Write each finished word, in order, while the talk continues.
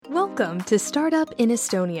Welcome to Startup in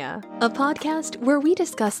Estonia, a podcast where we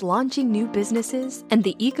discuss launching new businesses and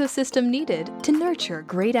the ecosystem needed to nurture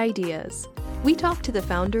great ideas. We talk to the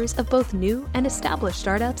founders of both new and established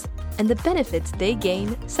startups and the benefits they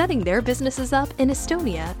gain setting their businesses up in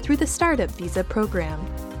Estonia through the Startup Visa program.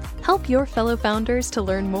 Help your fellow founders to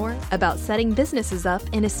learn more about setting businesses up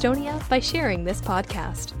in Estonia by sharing this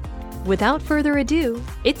podcast. Without further ado,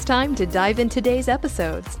 it's time to dive into today's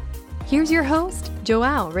episodes. Here's your host,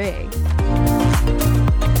 Joao Rey.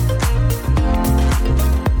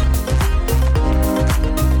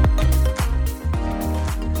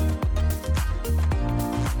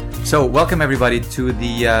 So, welcome everybody to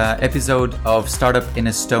the episode of Startup in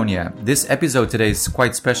Estonia. This episode today is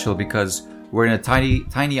quite special because we're in a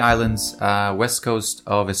tiny islands west coast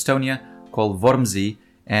of Estonia called Vormsi,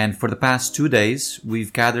 and for the past 2 days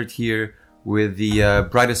we've gathered here with the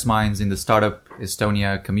brightest minds in the Startup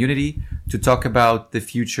Estonia community to talk about the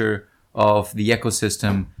future of the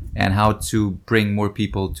ecosystem and how to bring more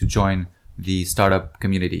people to join the startup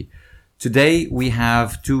community. Today we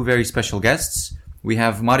have two very special guests. We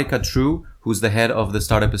have Marika True, who's the head of the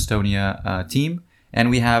Startup Estonia team, and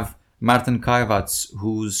we have Martin Kaevats,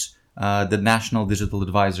 who's the National Digital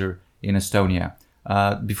Advisor in Estonia.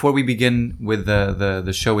 Before we begin with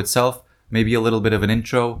the show itself, maybe a little bit of an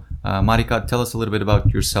intro. Marika, tell us a little bit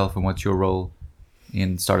about yourself and what's your role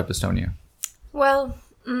in Startup Estonia. Well,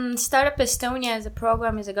 Startup Estonia as a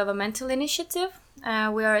program is a governmental initiative.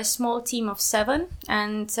 We are a small team of 7,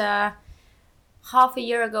 and half a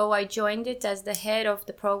year ago I joined it as the head of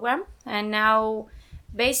the program. And now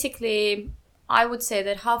basically I would say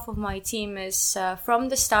that half of my team is from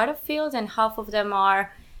the startup field and half of them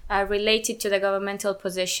are related to the governmental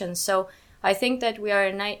position. So I think that we are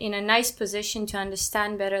in a nice position to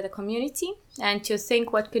understand better the community and to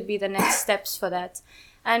think what could be the next steps for that.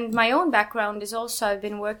 And my own background is also I've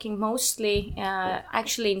been working mostly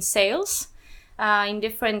actually in sales in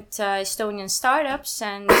different Estonian startups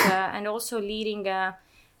and also leading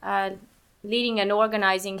and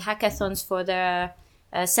organizing hackathons for the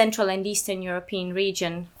Central and Eastern European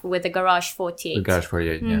region with the Garage 48. The Garage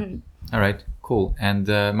 48, yeah. All right, cool. And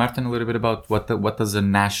Martin, a little bit about what does a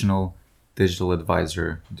National Digital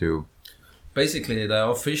Advisor do? Basically, the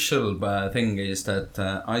official thing is that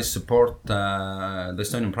I support the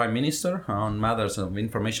Estonian Prime Minister on matters of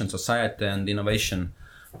information society and innovation.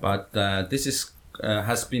 But this is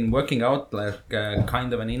has been working out like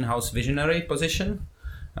kind of an in-house visionary position,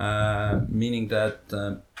 meaning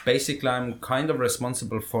that basically I'm kind of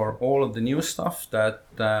responsible for all of the new stuff that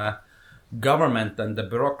government and the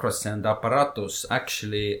bureaucracy and the apparatus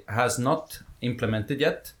actually has not implemented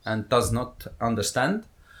yet and does not understand.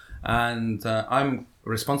 And I'm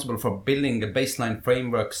responsible for building a baseline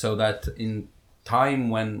framework so that in time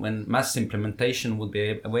when mass implementation would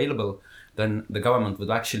be available, then the government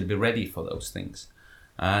would actually be ready for those things.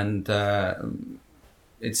 And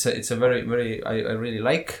it's a very I really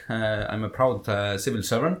like. I'm a proud civil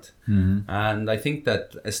servant, and I think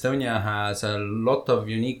that Estonia has a lot of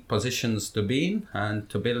unique positions to be in and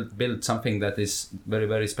to build something that is very,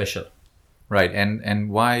 very special. Right, and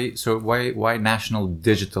why National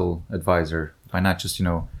Digital Advisor? Why not just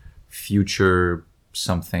future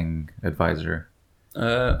something advisor?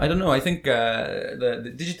 I don't know. I think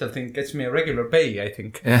the digital thing gets me a regular pay. I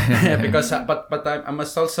think because but I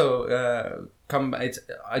must also come.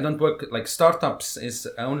 I don't work like startups is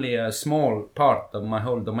only a small part of my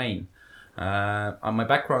whole domain. My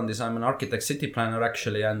background is I'm an architect, city planner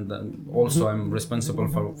actually, and also I'm responsible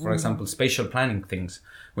for example, spatial planning things,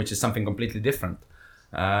 which is something completely different.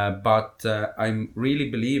 But I really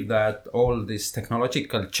believe that all this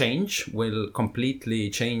technological change will completely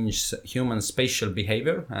change human spatial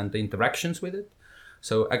behavior and the interactions with it.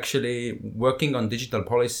 So actually working on digital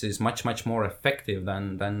policy is much more effective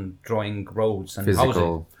than drawing roads and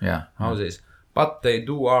physical, houses. But they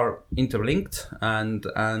are interlinked, and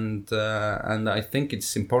I think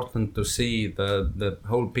it's important to see the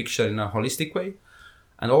whole picture in a holistic way.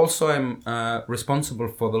 And also I'm responsible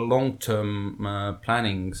for the long-term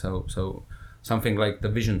planning, so something like the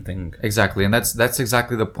vision thing. Exactly, and that's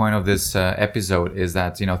exactly the point of this episode, is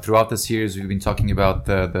that throughout the series we've been talking about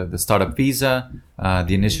the Startup Visa,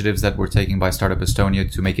 the initiatives that were taken by Startup Estonia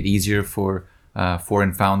to make it easier for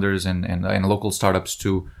foreign founders and local startups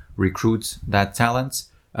to recruit that talent.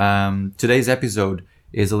 Today's episode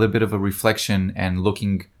is a little bit of a reflection and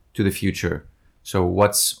looking to the future. So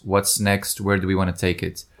what's next? Where do we want to take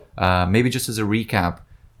it? Maybe just as a recap,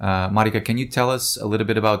 Marika, can you tell us a little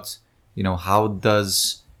bit about, how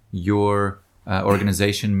does your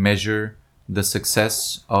organization measure the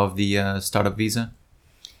success of the Startup Visa?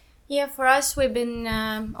 Yeah, for us, we've been,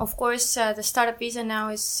 of course, the startup visa now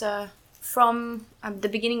is from the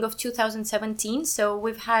beginning of 2017. So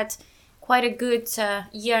we've had quite a good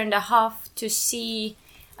year and a half to see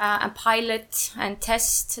a pilot and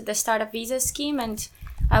test the startup visa scheme. And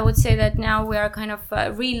I would say that now we are kind of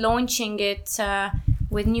relaunching it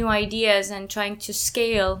with new ideas and trying to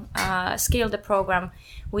scale the program.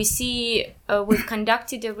 We see, we've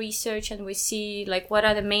conducted the research and we see like what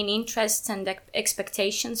are the main interests and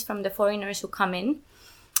expectations from the foreigners who come in.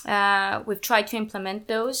 We've tried to implement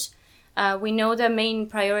those. We know the main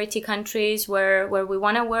priority countries where we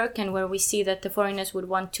want to work and where we see that the foreigners would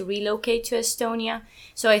want to relocate to Estonia.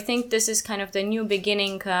 So I think this is kind of the new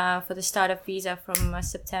beginning for the startup visa from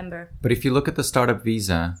September. But if you look at the startup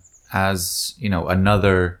visa as,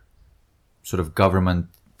 another sort of government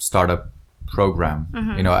startup program,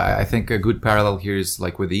 I think a good parallel here is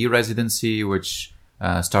like with the e-residency, which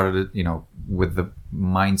started, with the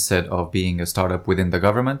mindset of being a startup within the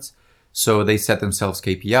government. So they set themselves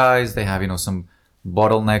KPIs. They have, some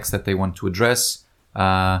bottlenecks that they want to address.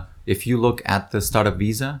 If you look at the startup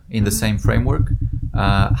visa in the same framework,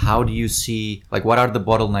 how do you see, like, what are the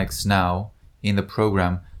bottlenecks now in the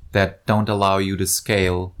program that don't allow you to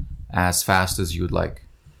scale as fast as you'd like?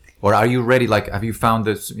 Or are you ready? Like, have you found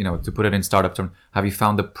this, to put it in startup terms, have you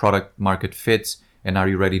found the product market fit? And are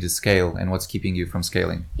you ready to scale? And what's keeping you from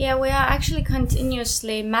scaling? Yeah, we are actually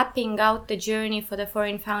continuously mapping out the journey for the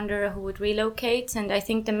foreign founder who would relocate. And I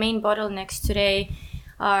think the main bottlenecks today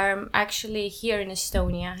are actually here in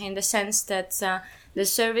Estonia, in the sense that the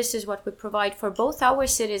services what we provide for both our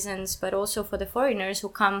citizens but also for the foreigners who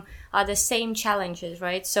come are the same challenges,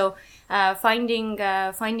 right? So finding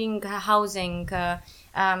housing,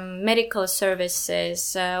 medical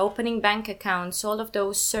services, opening bank accounts, all of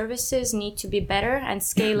those services need to be better and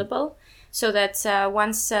scalable so that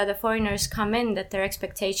once the foreigners come in, that their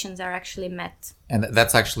expectations are actually met. And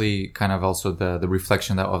that's actually kind of also the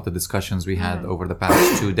reflection of the discussions we had over the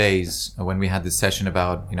past 2 days when we had this session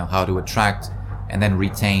about, how to attract and then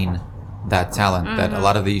retain that talent. That a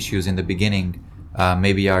lot of the issues in the beginning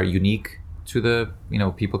maybe are unique to the,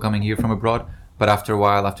 people coming here from abroad. But after a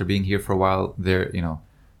while, after being here for a while, they're,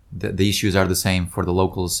 the issues are the same for the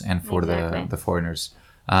locals and for the foreigners.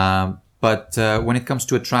 But when it comes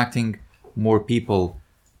to attracting more people,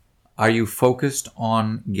 are you focused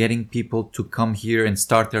on getting people to come here and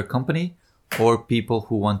start their company, or people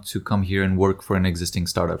who want to come here and work for an existing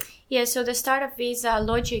startup? Yeah, so the startup visa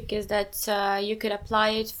logic is that you could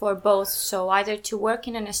apply it for both. So either to work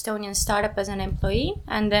in an Estonian startup as an employee,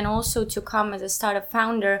 and then also to come as a startup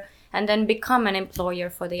founder and then become an employer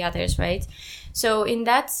for the others, right? So in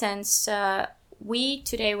that sense, we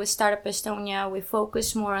today with Startup Estonia, we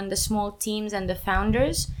focus more on the small teams and the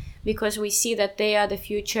founders, because we see that they are the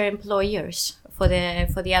future employers for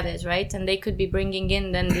the others, right? And they could be bringing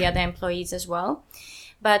in then the other employees as well.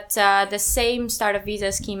 But the same startup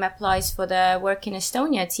visa scheme applies for the Work in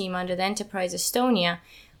Estonia team under the Enterprise Estonia,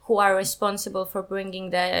 who are responsible for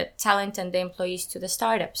bringing the talent and the employees to the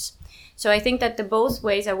startups. So I think that the both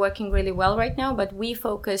ways are working really well right now, but we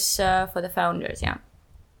focus for the founders, yeah.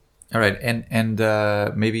 All right, and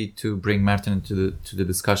maybe to bring Martin into the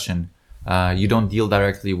discussion, you don't deal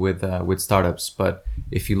directly with startups, but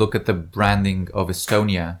if you look at the branding of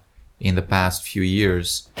Estonia in the past few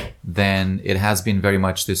years, then it has been very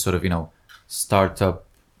much this sort of startup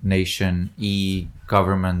nation,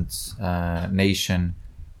 e-government nation.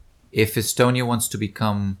 If Estonia wants to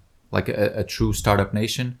become like a true startup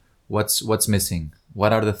nation, what's missing?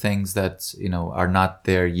 What are the things that are not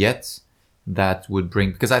there yet that would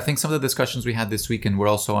bring? Because I think some of the discussions we had this weekend were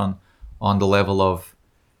also on the level of,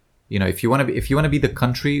 if you want to be the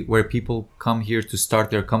country where people come here to start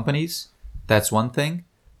their companies, that's one thing.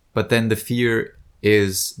 But then the fear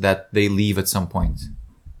is that they leave at some point,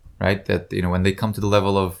 right? That, when they come to the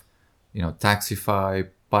level of, Taxify,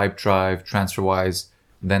 Pipedrive, TransferWise,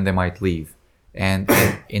 then they might leave. And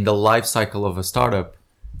in the life cycle of a startup,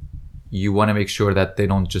 you want to make sure that they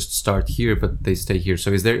don't just start here, but they stay here.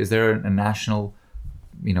 So is there a national,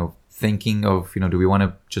 thinking of, do we want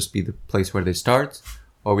to just be the place where they start?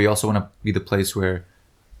 Or we also want to be the place where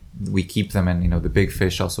we keep them and, the big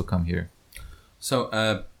fish also come here?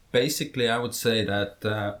 So basically, I would say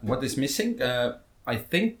that what is missing, I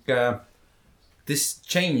think this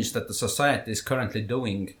change that the society is currently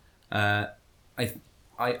doing, I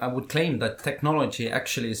would claim that technology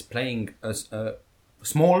actually is playing a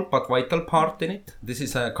small but vital part in it. This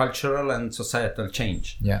is a cultural and societal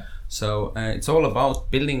change. Yeah. So it's all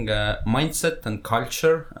about building a mindset and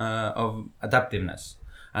culture of adaptiveness.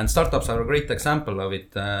 And startups are a great example of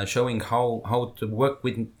it, showing how to work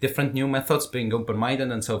with different new methods, being open-minded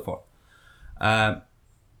and so forth.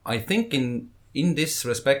 I think in this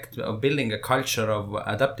respect of building a culture of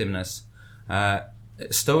adaptiveness,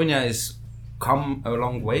 Estonia is come a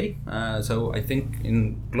long way. So I think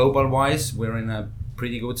in global wise, we're in a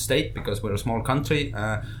pretty good state because we're a small country,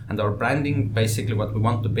 and our branding, basically what we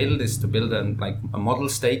want to build is to build a model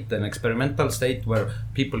state, an experimental state where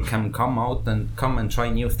people can come and try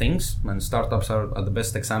new things, and startups are the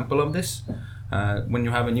best example of this. When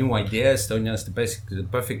you have a new idea, Estonia is basically the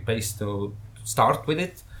perfect place to start with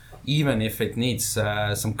it, even if it needs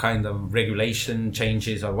some kind of regulation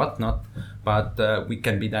changes or whatnot, but we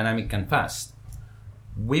can be dynamic and fast.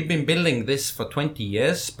 We've been building this for 20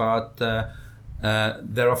 years, but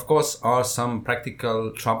there, of course, are some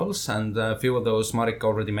practical troubles, and a few of those Marika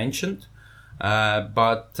already mentioned.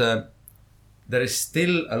 But there is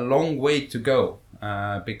still a long way to go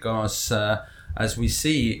because, as we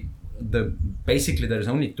see, basically there is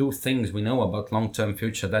only two things we know about long-term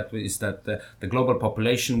future. That is that the global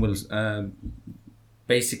population will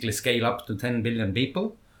basically scale up to 10 billion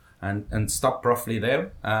people and stop roughly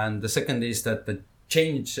there. And the second is that the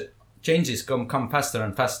changes come faster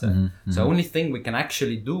and faster. Mm-hmm. So only thing we can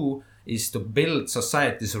actually do is to build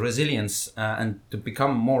society's resilience and to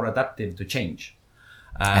become more adaptive to change.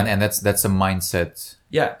 And that's a mindset.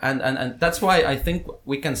 Yeah, and that's why I think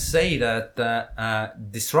we can say that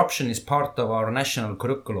disruption is part of our national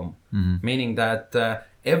curriculum, meaning that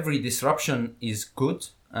every disruption is good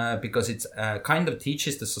because it kind of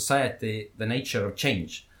teaches the society the nature of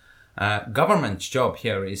change. Government's job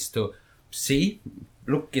here is to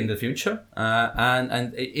look in the future,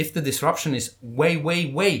 and if the disruption is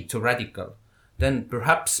way too radical, then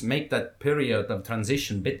perhaps make that period of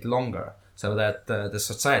transition a bit longer, so that the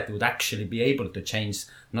society would actually be able to change,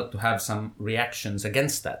 not to have some reactions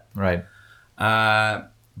against that. Right.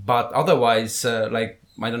 But otherwise,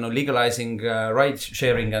 legalizing ride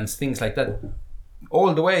sharing and things like that,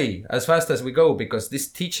 all the way as fast as we go, because this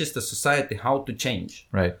teaches the society how to change.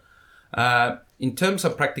 Right. In terms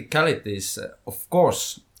of practicalities, of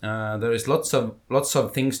course, there is lots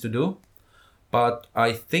of things to do, but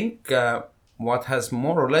I think what has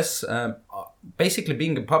more or less, basically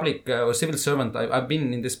being a public or civil servant, I've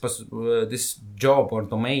been in this job or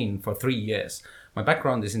domain for 3 years. My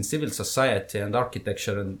background is in civil society and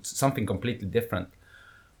architecture and something completely different.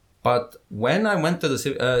 But when I went to the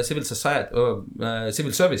civil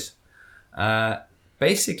service,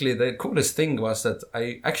 basically the coolest thing was that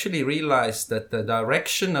I actually realized that the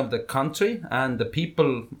direction of the country and the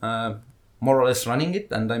people more or less running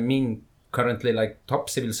it, and I mean currently like top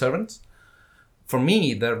civil servants, for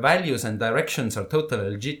me, their values and directions are totally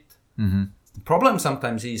legit. Mm-hmm. The problem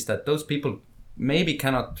sometimes is that those people maybe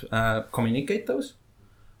cannot communicate those,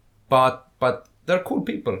 but they're cool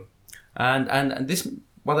people. And this,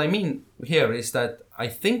 what I mean here is that I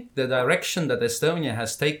think the direction that Estonia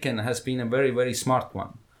has taken has been a very, very smart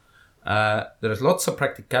one. There's lots of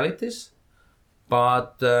practicalities,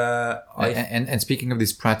 but and speaking of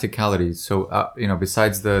these practicalities, so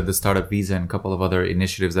besides the startup visa and a couple of other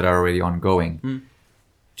initiatives that are already ongoing,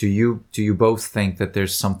 do you both think that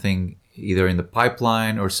there's something either in the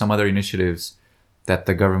pipeline or some other initiatives that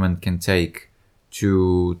the government can take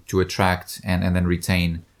to attract and then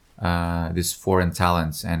retain these foreign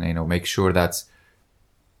talents and make sure that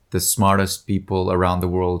the smartest people around the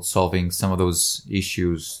world solving some of those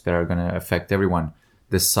issues that are going to affect everyone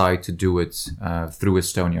decide to do it through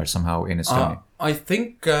Estonia or somehow in Estonia? I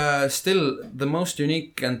think still the most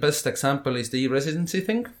unique and best example is the e-residency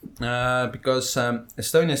thing, because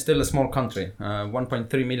Estonia is still a small country,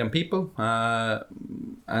 1.3 million people,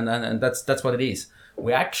 and that's what it is.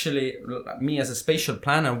 We actually, me as a spatial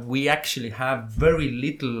planner, we actually have very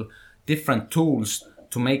little different tools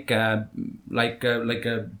to make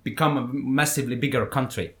become a massively bigger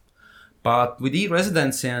country. But with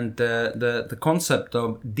e-residency and the concept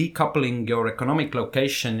of decoupling your economic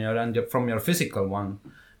location from your physical one,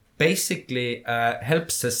 basically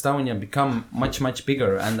helps Estonia become much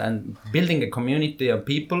bigger and building a community of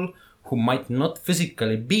people who might not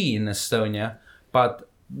physically be in Estonia, but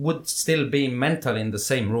would still be mentally in the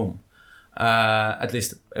same room, at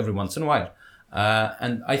least every once in a while.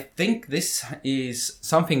 And I think this is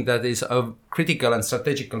something that is of critical and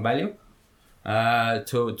strategical value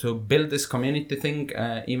to build this community thing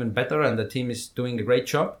even better, and the team is doing a great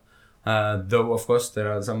job. Though of course there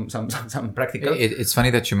are some practical. It's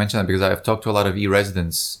funny that you mentioned that because I've talked to a lot of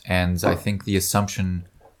e-residents, and I think the assumption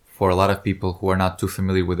for a lot of people who are not too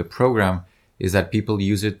familiar with the program is that people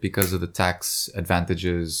use it because of the tax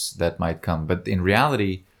advantages that might come. But in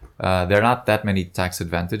reality, there are not that many tax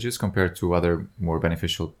advantages compared to other more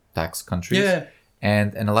beneficial tax countries. Yeah.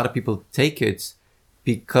 And a lot of people take it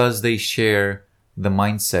because they share the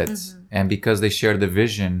mindset and because they share the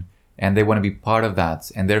vision and they want to be part of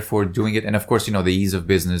that, and therefore doing it. And of course, the ease of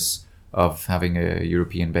business of having a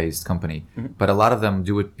European-based company. But a lot of them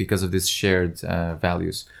do it because of this shared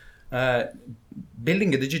values.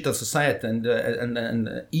 Building a digital society and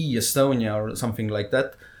e-Estonia or something like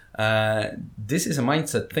that, this is a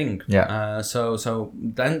mindset thing. Yeah. So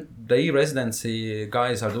then the e-residency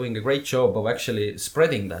guys are doing a great job of actually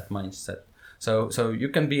spreading that mindset. So you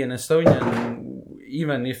can be an Estonian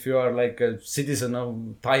even if you are like a citizen of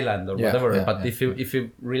Thailand or whatever. But if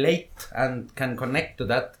you relate and can connect to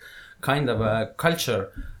that kind of a culture,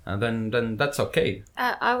 then that's okay.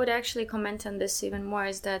 I would actually comment on this even more,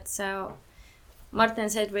 is that Martin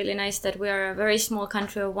said really nice that we are a very small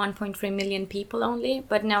country of 1.3 million people only.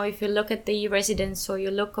 But now if you look at the residents or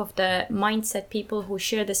you look of the mindset people who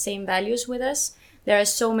share the same values with us, there are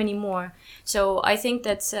so many more. So I think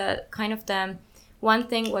that's kind of the one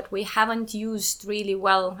thing what we haven't used really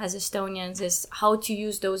well as Estonians is how to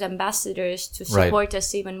use those ambassadors to support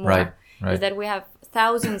us even more. Right. Is that we have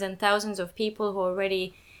thousands and thousands of people who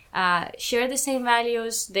already share the same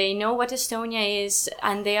values. They know what Estonia is,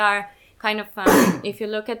 and they are kind of, if you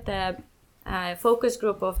look at the focus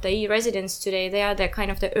group of the e-residents today, they are the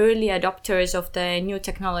kind of the early adopters of the new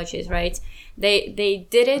technologies, right? They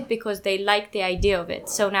did it because they liked the idea of it.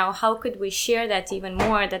 So now how could we share that even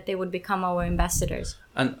more, that they would become our ambassadors?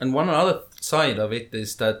 And one other side of it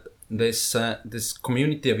is that this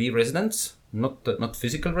community of e-residents, not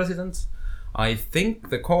physical residents, I think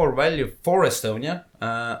the core value for Estonia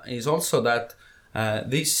is also that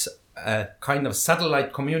this kind of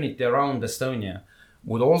satellite community around Estonia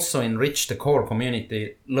would also enrich the core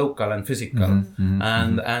community, local and physical.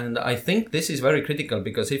 And I think this is very critical,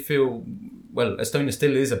 because Estonia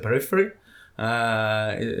still is a periphery.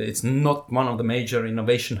 It's not one of the major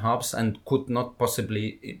innovation hubs and could not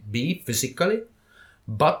possibly be physically.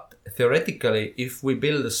 But theoretically, if we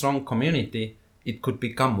build a strong community, it could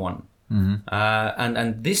become one.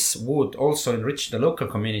 And this would also enrich the local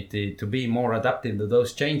community to be more adaptive to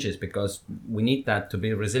those changes, because we need that to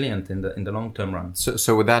be resilient in the long term run.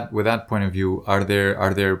 So with that point of view, are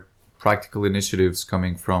there practical initiatives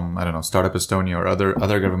coming from, I don't know, Startup Estonia or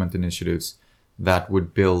other government initiatives that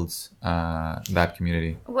would build that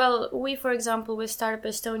community? Well, we, for example, with Startup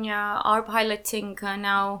Estonia are piloting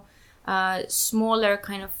now smaller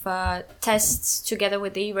kind of tests together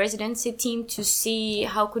with the e-residency team to see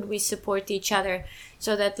how could we support each other,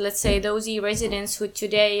 so that, let's say, those e-residents who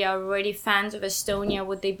today are already fans of Estonia,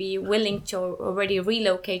 would they be willing to already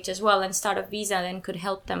relocate as well, and Startup Visa then could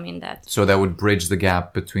help them in that. So that would bridge the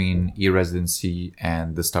gap between e-residency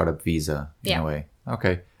and the Startup Visa in a way.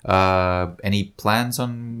 Okay. Any plans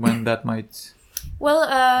on when that might? Well,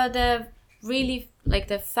 the really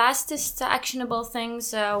the fastest actionable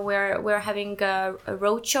things, we're having a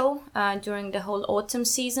roadshow during the whole autumn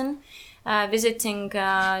season, visiting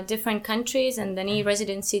different countries, and the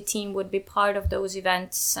e-residency team would be part of those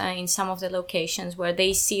events in some of the locations where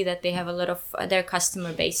they see that they have a lot of their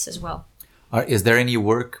customer base as well. Is there any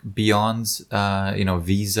work beyond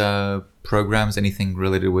visa programs, anything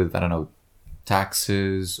related with, I don't know,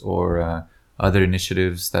 taxes or other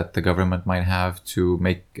initiatives that the government might have to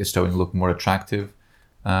make Estonia look more attractive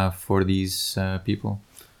for these people?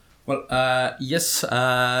 Well, yes,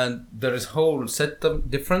 there is a whole set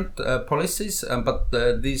of different policies, but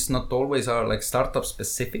these not always are startup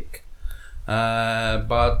specific.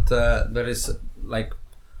 But there is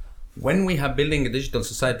when we have building a digital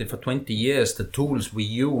society for 20 years, the tools we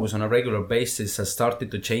use on a regular basis has started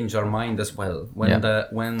to change our mind as well. In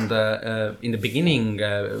the beginning,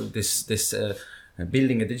 this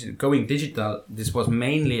building going digital, this was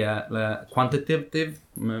mainly a quantitative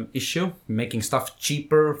issue, making stuff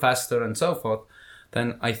cheaper, faster, and so forth.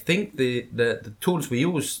 Then I think the tools we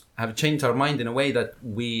use have changed our mind in a way that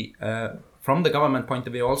we, from the government point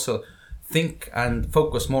of view, also think and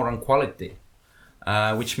focus more on quality.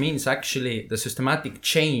 Which means actually the systematic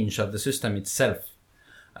change of the system itself.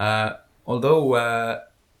 Although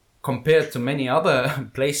compared to many other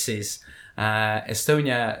places,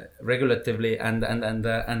 Estonia regulatively and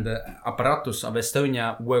the apparatus of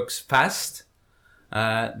Estonia works fast,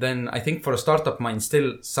 then I think for a startup mind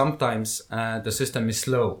still sometimes the system is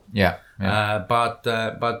slow. But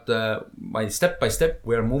by step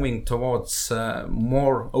we are moving towards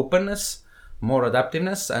more openness, more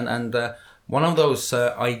adaptiveness, and one of those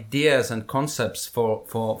ideas and concepts for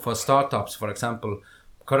startups, for example,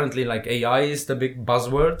 currently AI is the big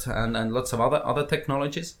buzzword, and lots of other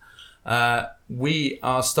technologies. We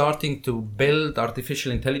are starting to build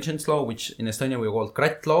artificial intelligence law, which in Estonia we call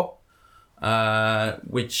KRET law,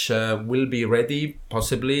 which will be ready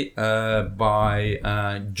possibly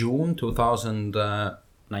by June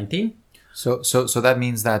 2019. So that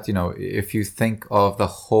means that, if you think of the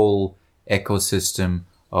whole ecosystem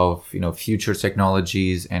of, future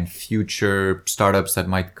technologies and future startups that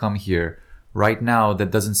might come here, right now,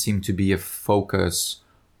 that doesn't seem to be a focus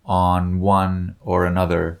on one or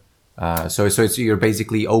another. So you're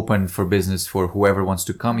basically open for business for whoever wants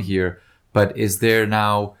to come here. But is there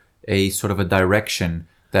now a sort of a direction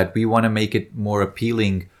that we want to make it more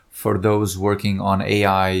appealing for those working on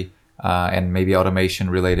AI and maybe automation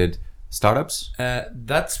related startups?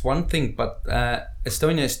 That's one thing, but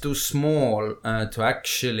Estonia is too small to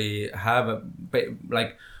actually have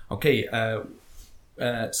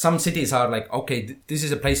some cities are like, okay, this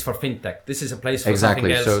is a place for fintech. This is a place for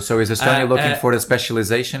something else. So is Estonia looking for the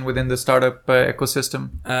specialization within the startup ecosystem?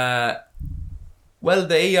 Well,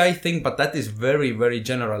 the AI thing, but that is very, very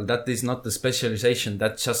general. That is not the specialization.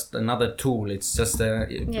 That's just another tool. It's just a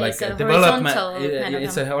development.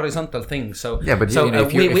 It's a horizontal thing. So yeah, but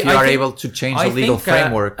if you are able to change the legal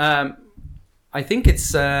framework, I think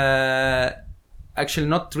it's actually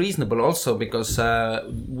not reasonable. Also, because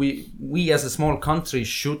we as a small country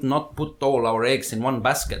should not put all our eggs in one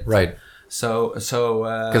basket. Right. So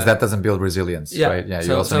because that doesn't build resilience, right? Yeah.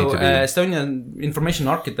 You also need to be... Estonian information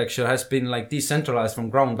architecture has been like decentralized from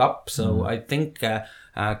ground up. So I think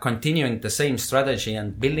continuing the same strategy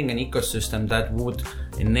and building an ecosystem that would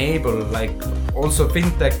enable like also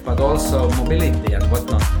fintech, but also mobility and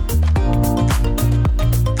whatnot.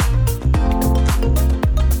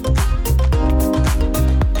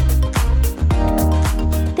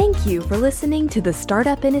 Thank you for listening to the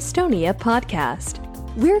Startup in Estonia podcast.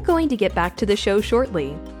 We're going to get back to the show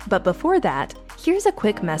shortly, but before that, here's a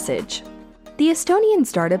quick message. The Estonian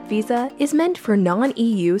Startup Visa is meant for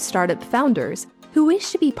non-EU startup founders who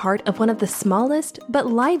wish to be part of one of the smallest but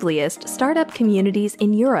liveliest startup communities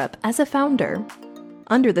in Europe as a founder.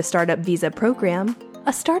 Under the Startup Visa program,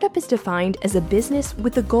 a startup is defined as a business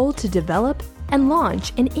with the goal to develop and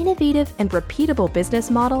launch an innovative and repeatable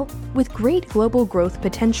business model with great global growth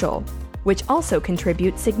potential, which also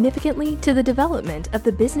contributes significantly to the development of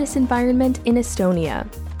the business environment in Estonia.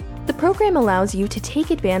 The program allows you to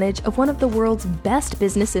take advantage of one of the world's best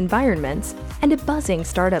business environments and a buzzing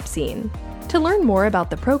startup scene. To learn more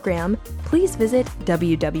about the program, please visit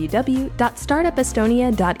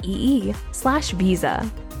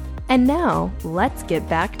www.startupestonia.ee/visa. And now, let's get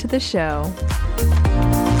back to the show.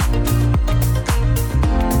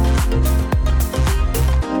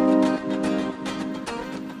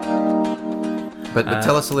 But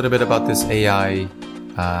tell us a little bit about this AI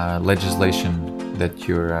legislation that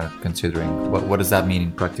you're considering. What does that mean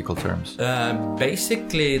in practical terms?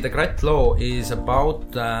 Basically, the GRET law is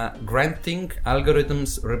about granting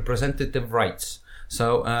algorithms representative rights.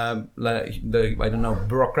 So the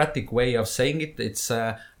bureaucratic way of saying it, it's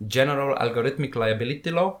a general algorithmic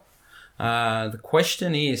liability law. The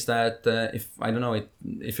question is that if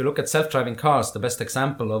you look at self-driving cars, the best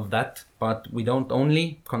example of that, but we don't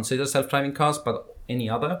only consider self-driving cars, but any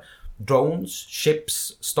other drones,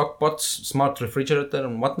 ships, stockbots, smart refrigerator,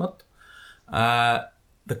 and whatnot.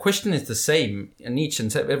 The question is the same in each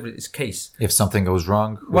and every case. If something goes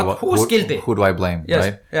wrong, who's guilty? Who do I blame? Yes,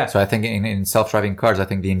 right? Yeah. So I think in self-driving cars, I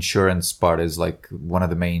think the insurance part is like one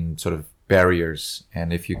of the main sort of barriers,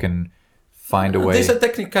 and if you can find a way. These are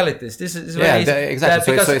technicalities. This is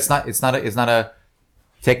exactly. So it's not a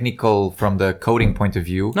technical from the coding point of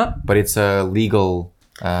view, no. But it's a legal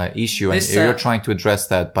issue, and you're trying to address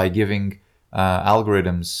that by giving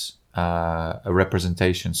algorithms a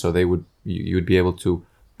representation, so you would be able to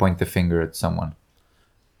point the finger at someone.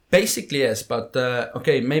 Basically, yes, but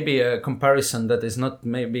maybe a comparison that is not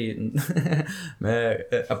maybe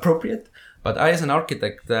appropriate. But I, as an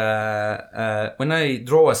architect, when I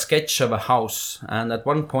draw a sketch of a house, and at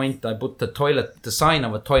one point I put the sign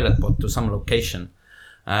of a toilet pot to some location,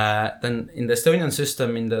 then in the Estonian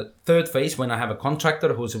system, in the third phase, when I have a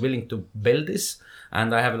contractor who's willing to build this,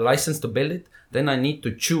 and I have a license to build it, then I need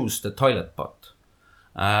to choose the toilet pot.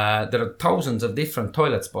 There are thousands of different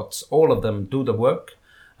toilet spots. All of them do the work.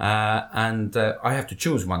 And I have to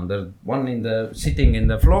choose one. There's one sitting in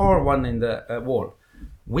the floor, one in the wall.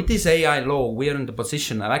 With this AI law, we are in the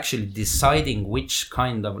position of actually deciding which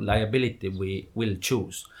kind of liability we will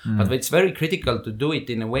choose. But it's very critical to do it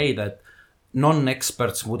in a way that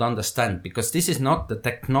non-experts would understand, because this is not the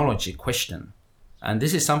technology question. And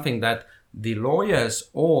this is something that the lawyers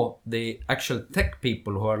or the actual tech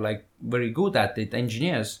people who are like very good at it,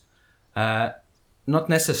 engineers, not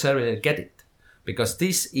necessarily get it. Because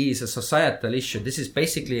this is a societal issue. This is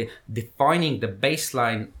basically defining the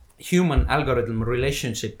baseline human algorithm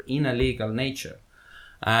relationship in a legal nature.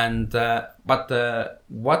 And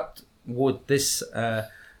what would this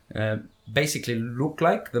basically look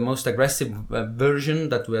like? The most aggressive version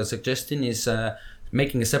that we are suggesting is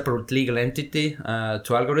making a separate legal entity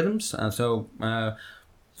to algorithms. So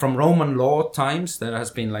from Roman law times, there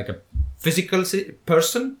has been like a physical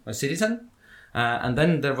person, a citizen, and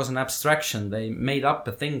then there was an abstraction. They made up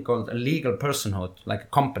a thing called a legal personhood, like a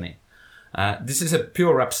company. This is a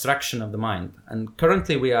pure abstraction of the mind. And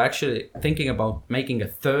currently we are actually thinking about making a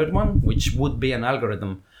third one, which would be an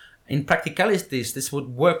algorithm. In practicalities, this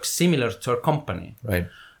would work similar to a company. Right.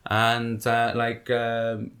 And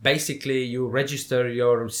basically you register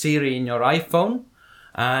your Siri in your iPhone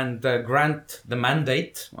and grant the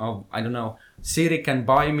mandate of, I don't know, Siri can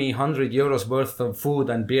buy me €100 worth of food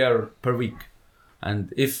and beer per week.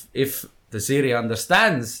 And if the Siri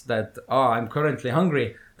understands that, I'm currently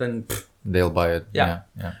hungry, then they'll buy it. Yeah.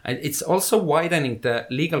 And it's also widening the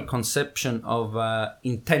legal conception of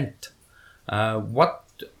intent. What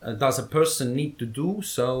does a person need to do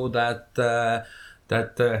so that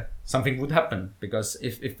something would happen? Because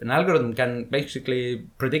if an algorithm can basically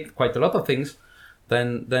predict quite a lot of things,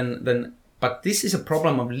 then but this is a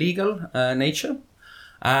problem of legal nature.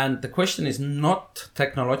 And the question is not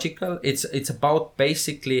technological. It's about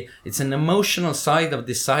basically, it's an emotional side of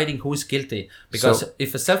deciding who is guilty. Because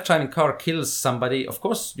if a self-driving car kills somebody, of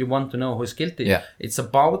course you want to know who is guilty. Yeah. It's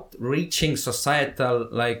about reaching societal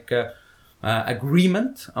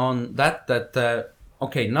agreement on that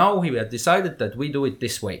okay, now we have decided that we do it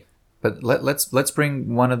this way. But let's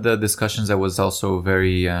bring one of the discussions that was also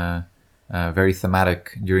very very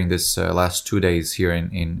thematic during this last 2 days here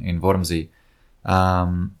in Vormsi.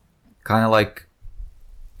 Kind of like,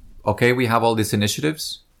 okay, we have all these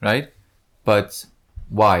initiatives, right? But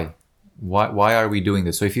why are we doing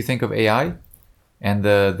this? So if you think of AI and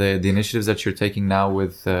the initiatives that you're taking now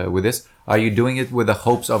with this, are you doing it with the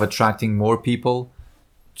hopes of attracting more people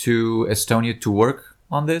to Estonia to work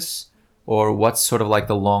on this, or what's sort of like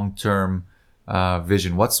the long-term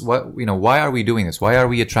vision? Why are we doing this? Why are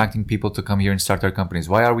we attracting people to come here and start our companies?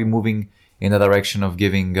 Why are we moving in the direction of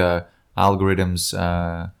giving algorithms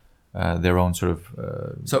their own sort of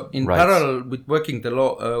so in rights? Parallel with working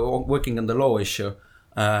on the law issue,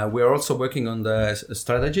 we are also working on the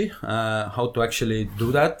strategy, how to actually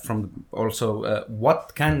do that. From also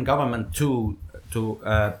what can government do to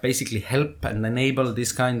basically help and enable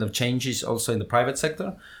this kind of changes also in the private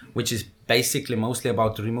sector, which is basically mostly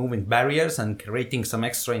about removing barriers and creating some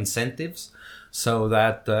extra incentives so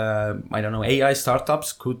that, AI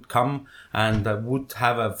startups could come and would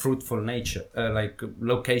have a fruitful nature,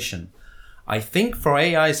 location. I think for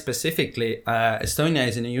AI specifically, Estonia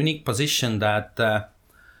is in a unique position that,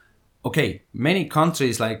 many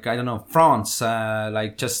countries like, France,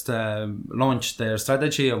 just launched their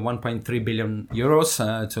strategy of 1.3 billion euros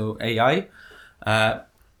to AI.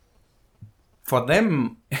 For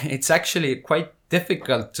them, it's actually quite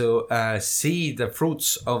difficult to see the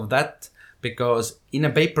fruits of that, because in a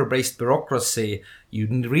paper-based bureaucracy, you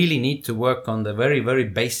really need to work on the very, very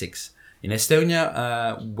basics. In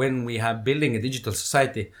Estonia, when we have building a digital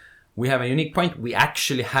society, we have a unique point. We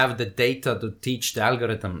actually have the data to teach the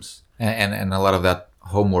algorithms. And a lot of that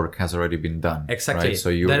homework has already been done. Exactly. Right? So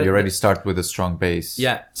you already start with a strong base.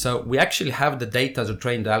 Yeah. So we actually have the data to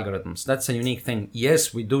train the algorithms. That's a unique thing.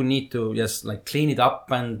 Yes, we do need to just clean it up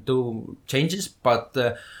and do changes, but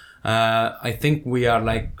I think we are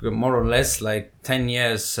more or less 10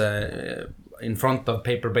 years in front of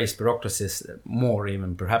paper-based bureaucracies, more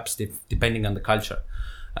even perhaps depending on the culture.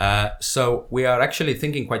 So we are actually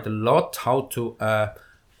thinking quite a lot how to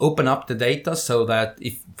open up the data so that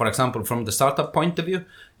if, for example, from the startup point of view,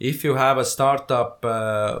 if you have a startup,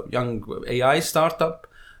 young AI startup,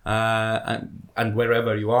 and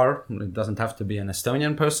wherever you are, it doesn't have to be an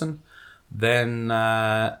Estonian person, then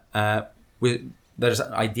there's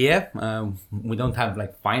an idea. We don't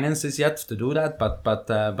have finances yet to do that, but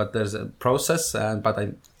there's a process, but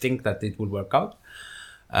I think that it will work out.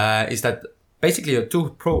 Is that basically you have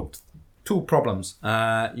two problems.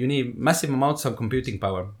 You need massive amounts of computing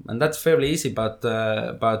power, and that's fairly easy. But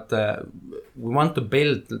we want to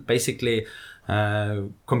build basically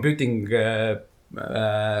computing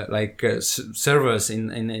servers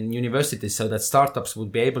in universities, so that startups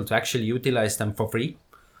would be able to actually utilize them for free.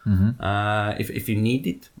 Mm-hmm. If you need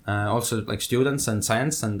it, also students and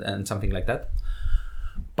science and something like that.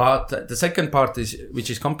 But the second part which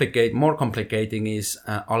is more complicating, is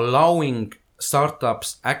allowing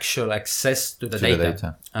startups actual access to the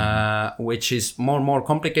data. Which is more and more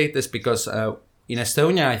complicated, because in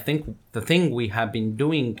Estonia, I think the thing we have been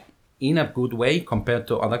doing in a good way compared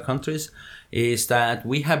to other countries is that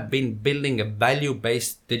we have been building a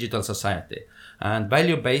value-based digital society. And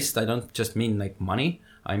value-based, I don't just mean like money.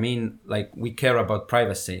 I mean, like, we care about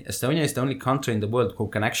privacy. Estonia is the only country in the world who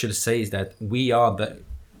can actually say that we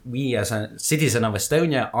as a citizen of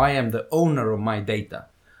Estonia, I am the owner of my data.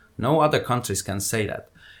 No other countries can say that.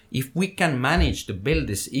 If we can manage to build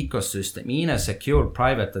this ecosystem in a secure,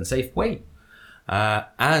 private and safe way,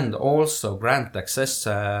 and also grant access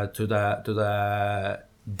to the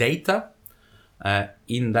data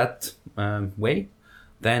in that way,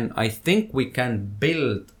 then I think we can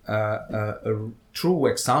build a true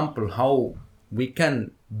example how we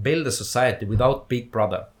can build a society without Big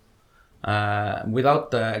Brother,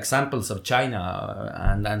 without the examples of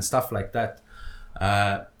China and stuff like that.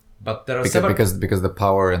 But there are because the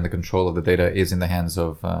power and the control of the data is in the hands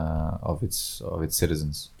of its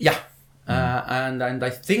citizens. Yeah. And I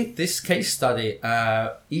think this case study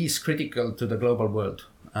is critical to the global world.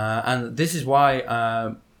 And this is why,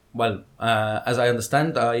 as I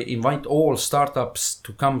understand, I invite all startups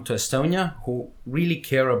to come to Estonia who really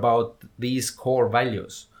care about these core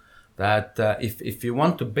values. That if you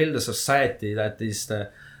want to build a society that is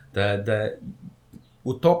the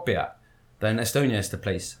utopia, then Estonia is the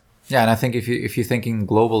place. Yeah, and I think if you think in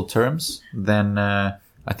global terms, then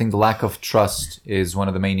I think the lack of trust is one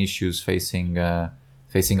of the main issues facing a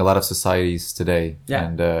lot of societies today. Yeah.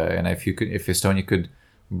 And if Estonia could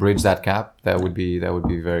bridge that gap, that would be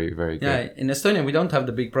very, very good. Yeah, in Estonia we don't have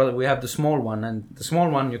the Big Brother, we have the small one, and the small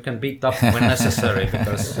one you can beat up when necessary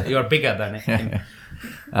because you are bigger than him.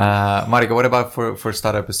 Marika, what about for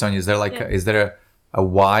Startup Estonia? Is there a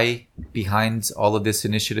why behind all of these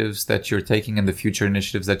initiatives that you're taking and the future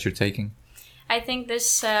initiatives that you're taking? I think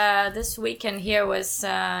this weekend here was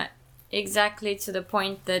exactly to the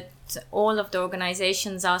point that all of the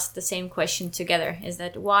organizations asked the same question together: is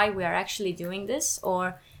that why we are actually doing this,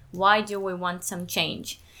 or why do we want some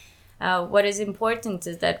change? What is important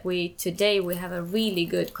is that today we have a really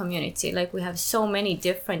good community. Like, we have so many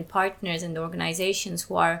different partners and organizations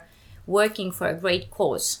who are working for a great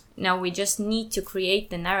cause. Now we just need to create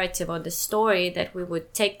the narrative or the story that we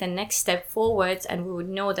would take the next step forward, and we would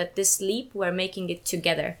know that this leap, we're making it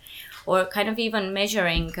together, or kind of even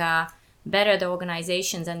measuring better the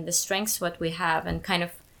organizations and the strengths what we have, and kind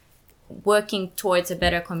of working towards a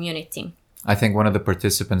better community. I think one of the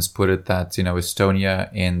participants put it that, Estonia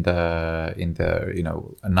in the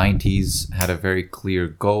 90s had a very clear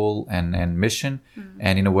goal and mission,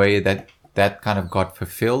 and in a way that kind of got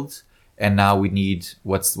fulfilled. And now we need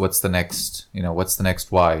what's the next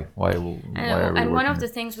why are we and one of the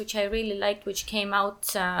here? things which I really liked, which came out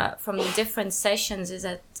from the different sessions, is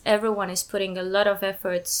that everyone is putting a lot of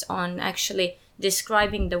efforts on actually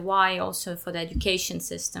describing the why also for the education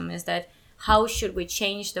system. Is that how should we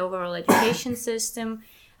change the overall education system,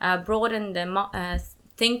 broaden the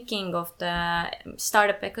thinking of the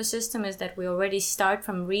startup ecosystem, is that we already start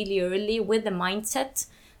from really early with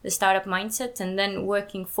the startup mindset, and then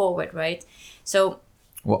working forward, right? So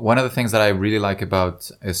one of the things that I really like about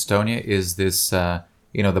Estonia is this,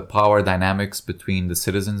 the power dynamics between the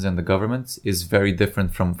citizens and the government is very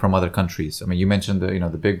different from other countries. I mean, you mentioned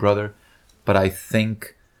the Big Brother, but I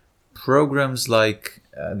think programs like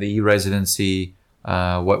the e-residency,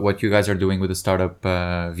 what you guys are doing with the startup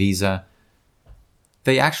visa,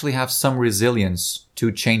 they actually have some resilience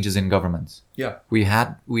to changes in government. Yeah,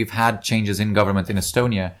 we've had changes in government in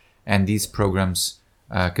Estonia, and these programs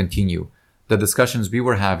continue. The discussions we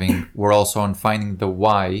were having were also on finding the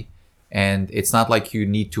why, and it's not like you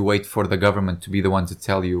need to wait for the government to be the one to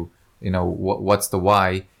tell you, what's the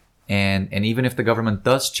why, and even if the government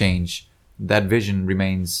does change, that vision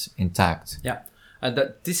remains intact. Yeah, and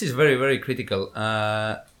this is very, very critical.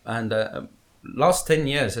 Last 10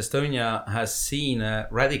 years, Estonia has seen a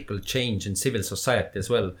radical change in civil society as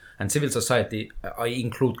well. And civil society, I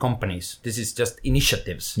include companies. This is just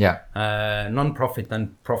initiatives. Yeah. Non-profit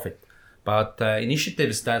and profit. But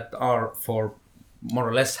initiatives that are for more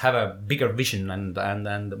or less have a bigger vision, and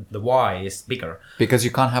the why is bigger. Because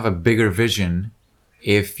you can't have a bigger vision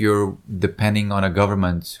if you're depending on a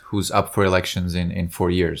government who's up for elections in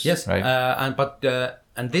 4 years. Yes. Right.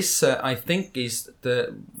 And this, I think, is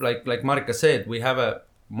like Marika said, we have a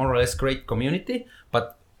more or less great community,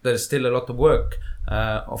 but there's still a lot of work,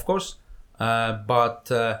 of course.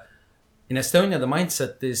 But in Estonia, the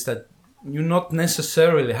mindset is that you not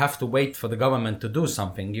necessarily have to wait for the government to do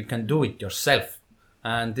something. You can do it yourself.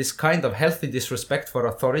 And this kind of healthy disrespect for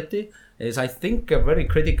authority is, I think, a very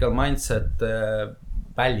critical mindset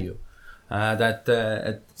value.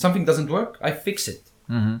 That something doesn't work, I fix it.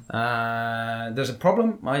 Mm-hmm. There's a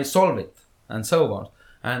problem, I solve it, and so on.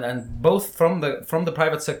 and both from the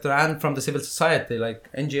private sector and from the civil society, like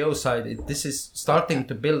NGO side, this is starting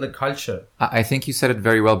to build a culture. I think you said it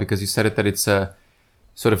very well, because you said it that it's a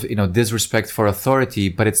sort of, disrespect for authority,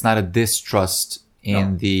 but it's not a distrust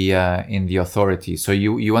in the authority. So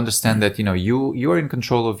you understand that you are in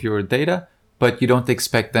control of your data, but you don't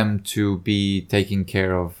expect them to be taking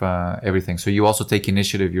care of everything. So you also take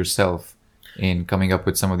initiative yourself in coming up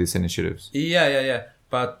with some of these initiatives. Yeah.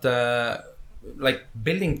 But like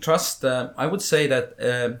building trust, I would say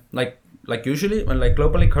that like usually, like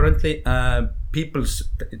globally currently, people's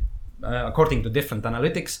according to different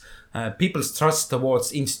analytics, people's trust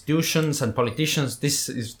towards institutions and politicians, this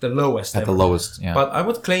is the lowest at ever. The lowest. Yeah. But I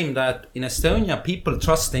would claim that in Estonia, people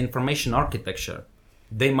trust the information architecture.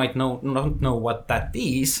 They might not know what that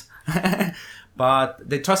is, but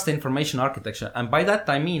they trust the information architecture. And by that,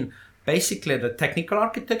 I mean basically the technical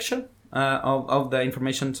architecture of the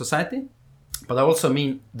information society, but I also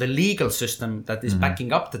mean the legal system that is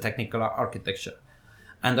backing up the technical architecture.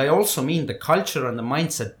 And I also mean the culture and the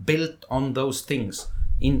mindset built on those things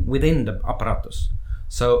within the apparatus.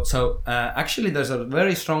 So actually, there's a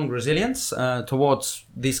very strong resilience towards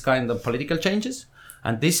these kind of political changes,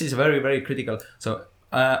 and this is very, very critical. So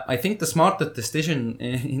I think the smartest decision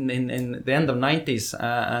in the end of 90s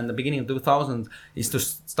and the beginning of 2000 is to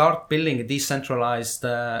start building a decentralized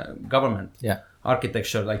government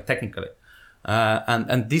architecture, like technically.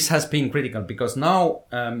 And this has been critical, because now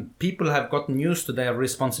people have gotten used to their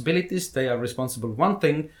responsibilities. They are responsible for one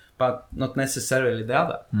thing, but not necessarily the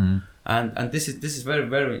other. And this is very,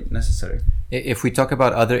 very necessary. If we talk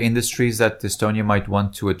about other industries that Estonia might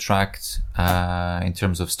want to attract in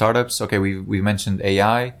terms of startups, okay, we mentioned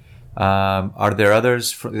AI. Are there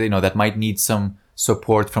others that might need some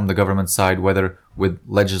support from the government side, whether with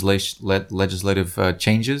legislative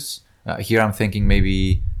changes? Here I'm thinking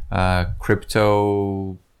maybe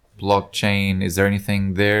crypto, blockchain. Is there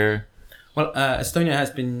anything there? Well, Estonia has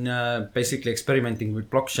been basically experimenting with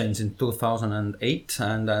blockchains in 2008,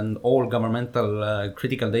 and all governmental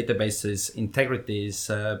critical databases integrity is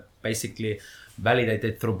basically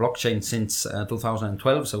validated through blockchain since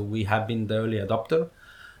 2012. So we have been the early adopter.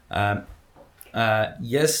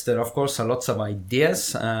 Yes, there of course are lots of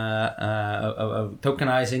ideas of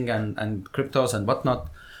tokenizing and cryptos and whatnot,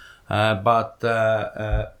 but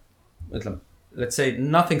let's say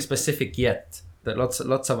nothing specific yet. There are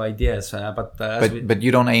lots of ideas, but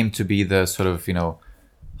you don't aim to be the sort of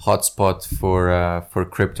hotspot for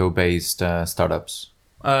crypto-based startups.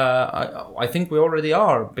 I think we already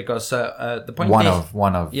are, because the point one of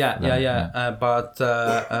but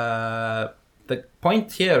the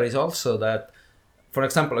point here is also that, for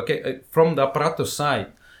example, from the apparatus side,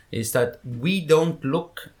 is that we don't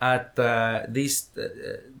look at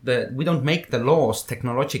we don't make the laws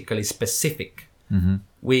technologically specific.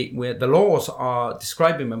 The laws are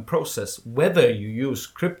describing a process, whether you use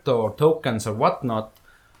crypto or tokens or whatnot.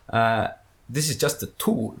 This is just a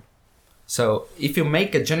tool. So if you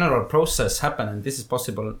make a general process happen, and this is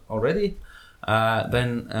possible already,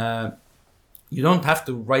 then you don't have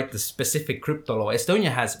to write the specific crypto law.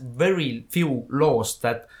 Estonia has very few laws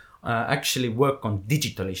that actually work on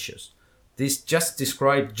digital issues. These just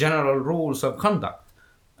describe general rules of conduct.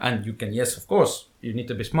 And you can, yes, of course, you need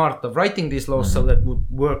to be smart of writing these laws so that would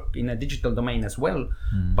work in a digital domain as well.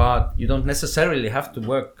 But you don't necessarily have to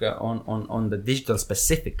work on the digital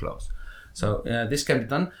specific laws. So this can be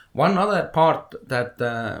done. One other part that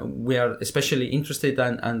we are especially interested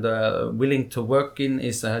in and willing to work in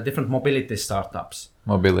is different mobility startups.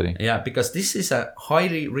 Mobility. Yeah, because this is a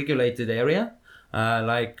highly regulated area.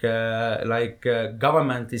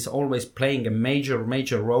 Government is always playing a major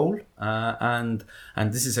role, and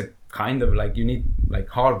this is a kind of like you need like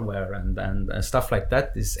hardware and stuff like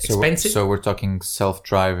that is expensive. So we're talking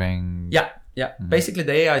self-driving. Yeah. Basically,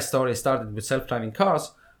 the AI story started with self-driving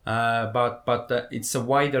cars, but it's a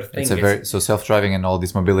wider thing. So self-driving and all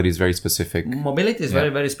this mobility is very specific. Mobility is very,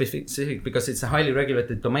 very specific because it's a highly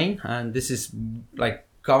regulated domain, and this is like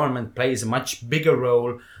government plays a much bigger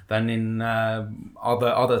role than in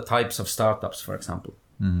other types of startups, for example.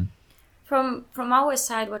 From our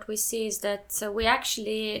side, what we see is that we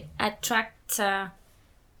actually attract.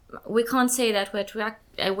 We can't say that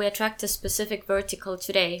we attract a specific vertical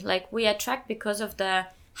today. Like we attract because of the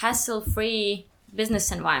hassle-free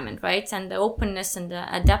business environment, right, and the openness and the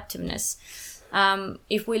adaptiveness.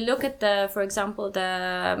 If we look at for example,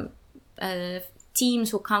 the teams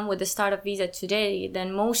who come with the startup visa today,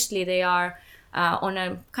 then mostly they are on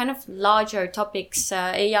a kind of larger topics,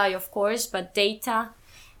 AI of course, but data,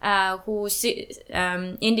 who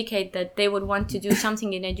indicate that they would want to do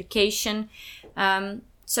something in education.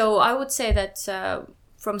 So I would say that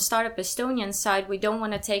from Startup Estonian side, we don't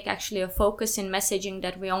want to take actually a focus in messaging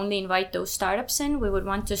that we only invite those startups in. We would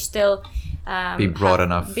want to still be broad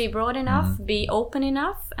enough, be open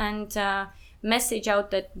enough, and message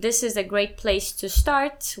out that this is a great place to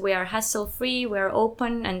start. We are hassle-free, we are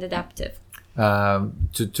open and adaptive.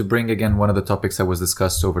 To bring again one of the topics that was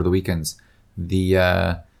discussed over the weekends,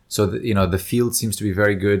 the field seems to be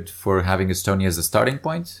very good for having Estonia as a starting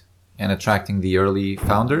point and attracting the early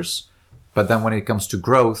founders. But then when it comes to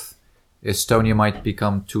growth, Estonia might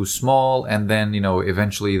become too small, and then,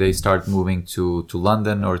 eventually they start moving to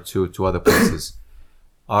London or to other places.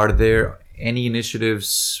 Are there any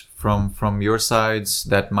initiatives from your sides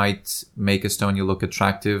that might make Estonia look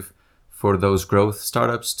attractive for those growth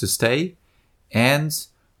startups to stay? And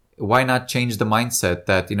why not change the mindset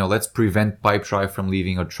that, let's prevent Pipedrive from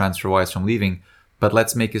leaving or TransferWise from leaving, but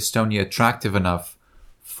let's make Estonia attractive enough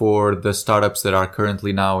for the startups that are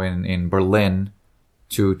currently now in Berlin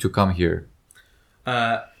to come here?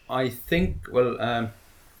 I think,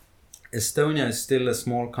 Estonia is still a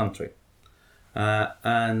small country.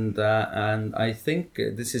 And I think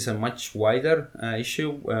this is a much wider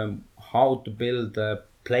issue, how to build a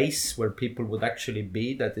place where people would actually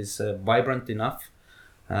be that is vibrant enough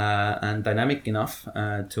and dynamic enough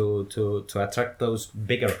to attract those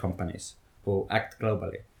bigger companies who act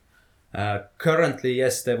globally. Currently,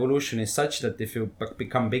 yes, the evolution is such that if you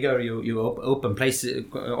become bigger, you open places,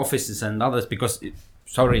 offices and others because,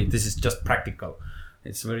 this is just practical.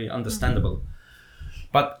 It's very understandable.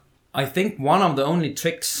 But I think one of the only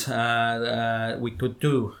tricks we could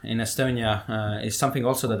do in Estonia is something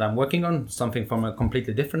also that I'm working on, something from a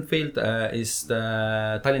completely different field, is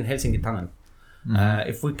the Tallinn-Helsinki tunnel. Mm-hmm.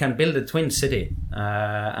 If we can build a twin city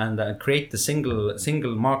and create the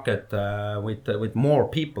single market with more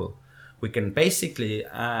people, we can basically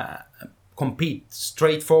compete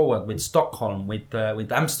straightforward with Stockholm,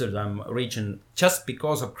 with Amsterdam region, just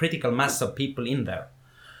because of critical mass of people in there.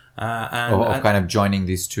 Of kind of joining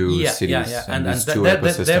these two cities and these two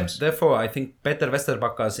ecosystems. Therefore, I think Peter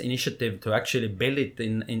Vesterbacka's initiative to actually build it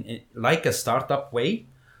in like a startup way.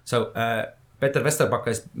 So Peter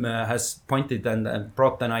Vesterbacka has pointed and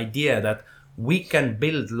brought an idea that we can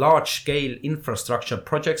build large-scale infrastructure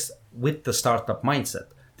projects with the startup mindset.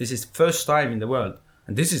 This is first time in the world.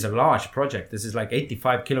 And this is a large project. This is like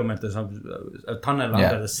 85 kilometers of a tunnel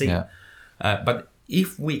under the sea. Yeah. But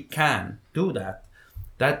if we can do that,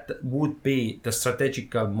 that would be the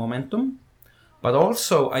strategical momentum. But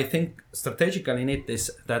also, I think strategical in it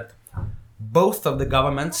is that both of the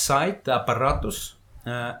government side, the apparatus,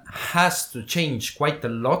 has to change quite a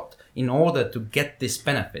lot in order to get this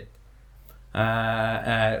benefit.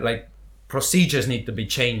 Like procedures need to be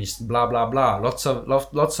changed, blah, blah, blah. Lots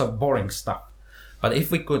of boring stuff. But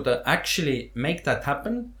if we could actually make that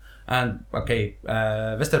happen, and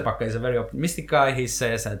Vesterbacka is a very optimistic guy. He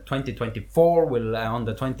says that 2024 will, on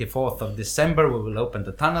the 24th of December, we will open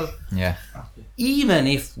the tunnel. Yeah. Even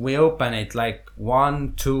if we open it like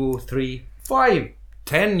 1, 2, 3, 5,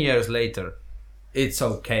 10 years later, it's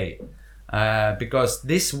okay, because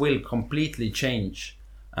this will completely change,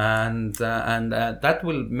 and that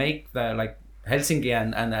will make the Helsinki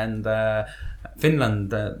and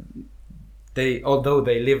Finland. Although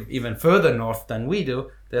they live even further north than we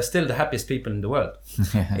do, they're still the happiest people in the world.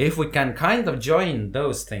 If we can kind of join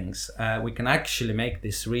those things, we can actually make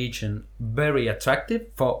this region very attractive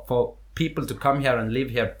for people to come here and live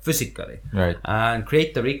here physically, right, and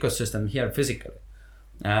create their ecosystem here physically.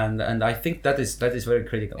 And I think that is very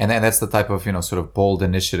critical. And that's the type of sort of bold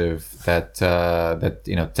initiative that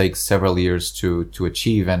takes several years to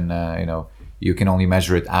achieve, and you can only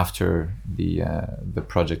measure it after the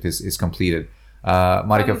project is completed.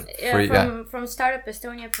 Marika, from Startup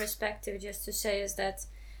Estonia perspective, just to say is that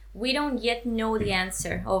we don't yet know the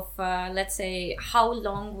answer of let's say how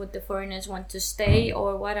long would the foreigners want to stay,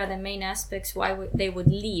 or what are the main aspects why they would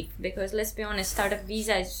leave, because let's be honest, Startup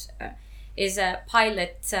Visa is a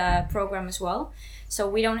pilot program as well, so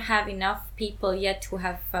we don't have enough people yet who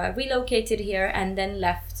have relocated here and then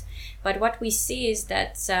left. But what we see is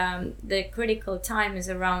that the critical time is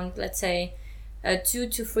around, let's say, 2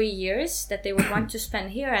 to 3 years that they would want to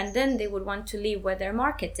spend here, and then they would want to leave where their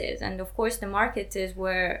market is. And of course, the market is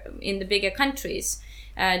where in the bigger countries,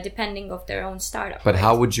 depending of their own startup. But right?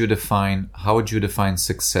 How would you define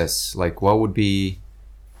success? Like, what would be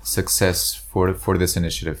success for this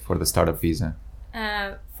initiative, for the Startup Visa?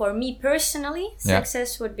 For me personally,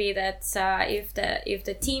 success would be that if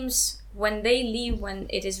the teams, when they leave, when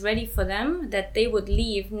it is ready for them, that they would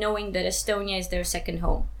leave knowing that Estonia is their second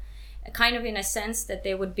home. kind of in a sense that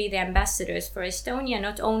they would be the ambassadors for Estonia,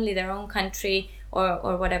 not only their own country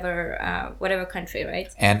or whatever country,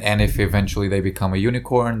 right? And if eventually they become a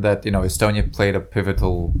unicorn, that Estonia played a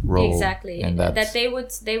pivotal role. Exactly. In that they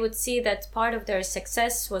would see that part of their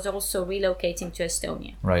success was also relocating to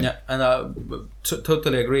Estonia. Right. Yeah, and I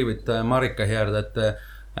totally agree with Marika here that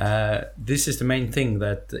this is the main thing,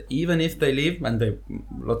 that even if they leave, and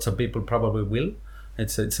lots of people probably will,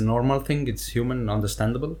 it's a normal thing. It's human,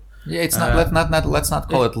 understandable. Yeah, it's not. Let's not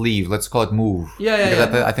call it leave. Let's call it move.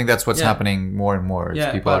 Yeah. I think that's what's happening more and more.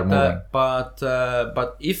 People are moving.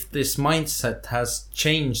 But if this mindset has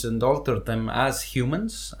changed and altered them as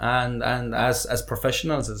humans and as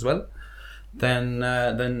professionals as well, then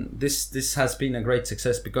this has been a great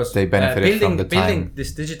success, because they benefited from the time. Building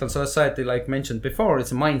this digital society, like mentioned before,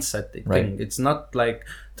 it's a mindset thing. Right. It's not like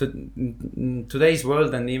today's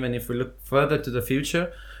world, and even if we look further to the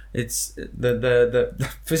future, it's the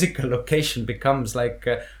physical location becomes like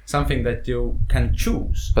something that you can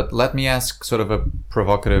choose. But let me ask sort of a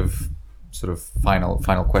provocative sort of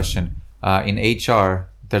final question. In HR,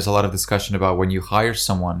 there's a lot of discussion about when you hire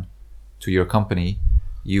someone to your company,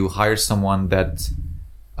 you hire someone that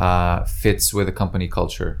fits with the company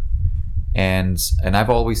culture. And I've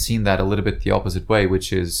always seen that a little bit the opposite way,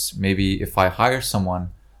 which is, maybe if I hire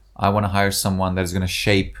someone, I want to hire someone that is going to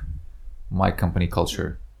shape my company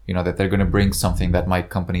culture. That they're going to bring something that my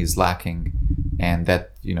company is lacking, and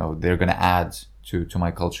that, they're going to add to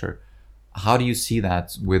my culture. How do you see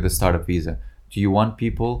that with the startup visa? Do you want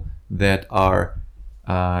people that are,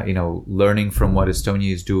 learning from what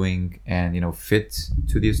Estonia is doing and, fit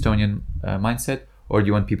to the Estonian mindset? Or do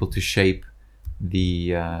you want people to shape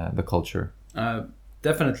the culture?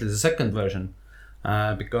 Definitely the second version,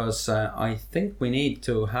 because I think we need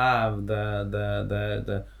to have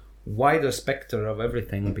the wider spectrum of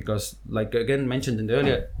everything, because, like again mentioned in the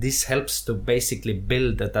earlier, this helps to basically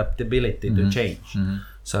build adaptability to change. Mm-hmm.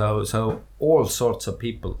 So all sorts of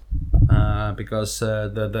people, because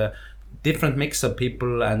the different mix of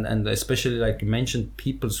people, and especially, like you mentioned,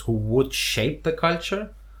 peoples who would shape the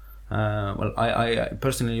culture. Well, I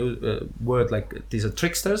personally use word like these are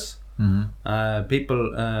tricksters,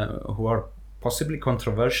 people who are possibly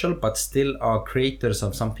controversial but still are creators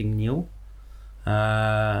of something new.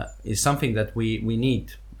 Is something that we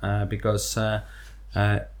need, because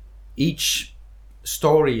each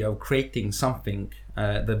story of creating something,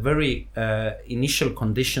 the very initial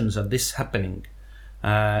conditions of this happening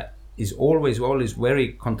is always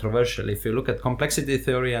very controversial. If you look at complexity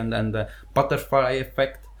theory and the butterfly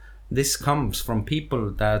effect, this comes from people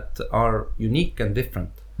that are unique and different.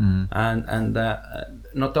 And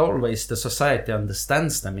not always the society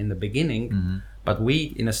understands them in the beginning. But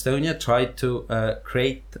we in Estonia tried to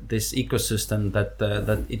create this ecosystem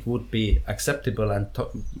that it would be acceptable and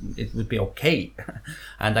it would be okay.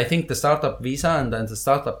 And I think the startup visa and the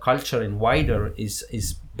startup culture in wider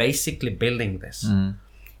is basically building this.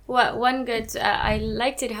 Well, one good, I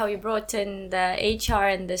liked it how you brought in the HR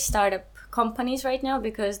and the startup companies right now,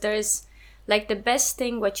 because there's like the best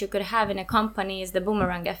thing what you could have in a company is the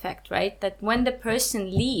boomerang effect, right? That when the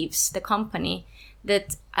person leaves the company,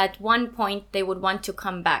 that at one point they would want to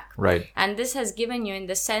come back. Right. And this has given you, in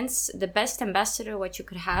the sense, the best ambassador what you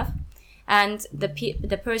could have, and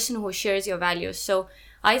the person who shares your values. So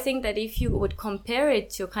I think that if you would compare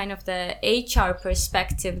it to kind of the HR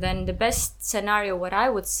perspective, then the best scenario, what I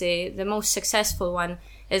would say, the most successful one,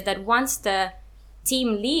 is that once the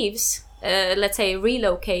team leaves, let's say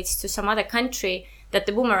relocates to some other country, that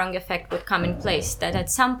the boomerang effect would come in place, that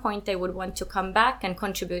at some point they would want to come back and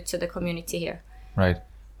contribute to the community here. Right.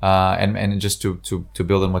 And just to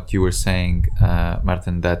build on what you were saying,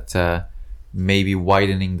 Martin, that maybe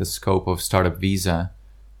widening the scope of startup visa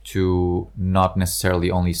to not necessarily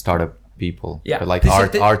only startup people, but like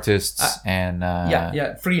artists and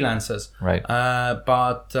freelancers. Right.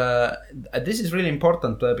 But this is really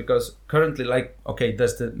important because currently, like, okay,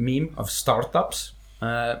 there's the meme of startups.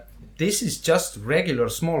 This is just regular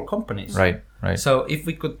small companies. Right. So if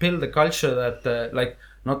we could build a culture that like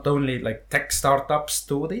not only like tech startups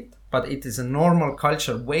do it, but it is a normal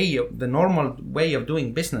culture the normal way of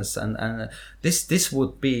doing business, and this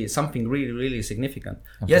would be something really, really significant.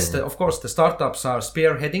 Absolutely. Yes, of course, the startups are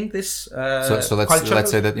spearheading this. So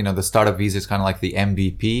let's say that the startup visa is kind of like the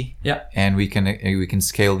MVP. Yeah, and we can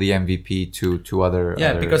scale the MVP to other.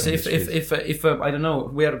 Yeah, other because if I don't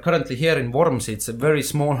know, we are currently here in Vormsi. It's a very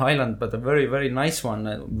small island, but a very, very nice one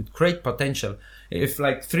with great potential. If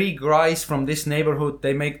like 3 guys from this neighborhood,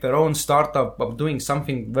 they make their own startup of doing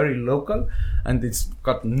something very local, and it's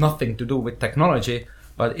got nothing to do with technology,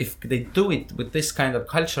 But if they do it with this kind of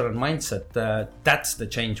culture and mindset, that's the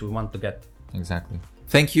change we want to get. Exactly.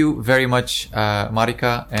 Thank you very much,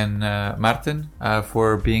 Marika and Martin,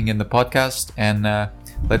 for being in the podcast. And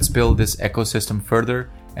let's build this ecosystem further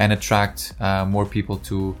and attract more people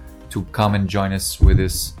to come and join us with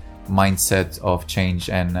this mindset of change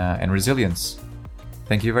and resilience.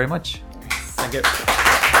 Thank you very much. Thank you.